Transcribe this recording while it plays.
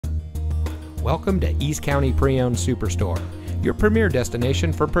Welcome to East County Pre-Owned Superstore, your premier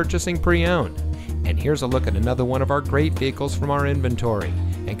destination for purchasing pre-owned. And here's a look at another one of our great vehicles from our inventory,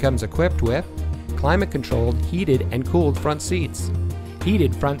 and comes equipped with climate-controlled, heated and cooled front seats,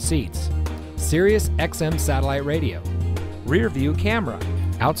 heated front seats, Sirius XM satellite radio, rear view camera,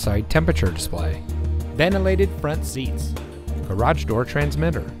 outside temperature display, ventilated front seats, garage door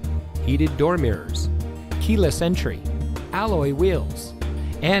transmitter, heated door mirrors, keyless entry, alloy wheels,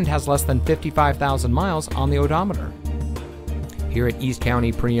 and has less than 55,000 miles on the odometer. Here at East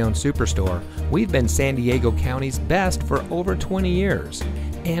County Pre-Owned Superstore, we've been San Diego County's best for over 20 years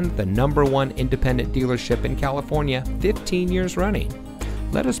and the #1 independent dealership in California 15 years running.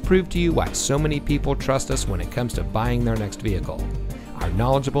 Let us prove to you why so many people trust us when it comes to buying their next vehicle. Our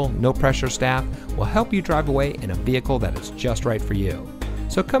knowledgeable, no-pressure staff will help you drive away in a vehicle that is just right for you.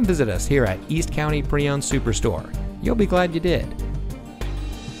 So come visit us here at East County Pre-Owned Superstore. You'll be glad you did.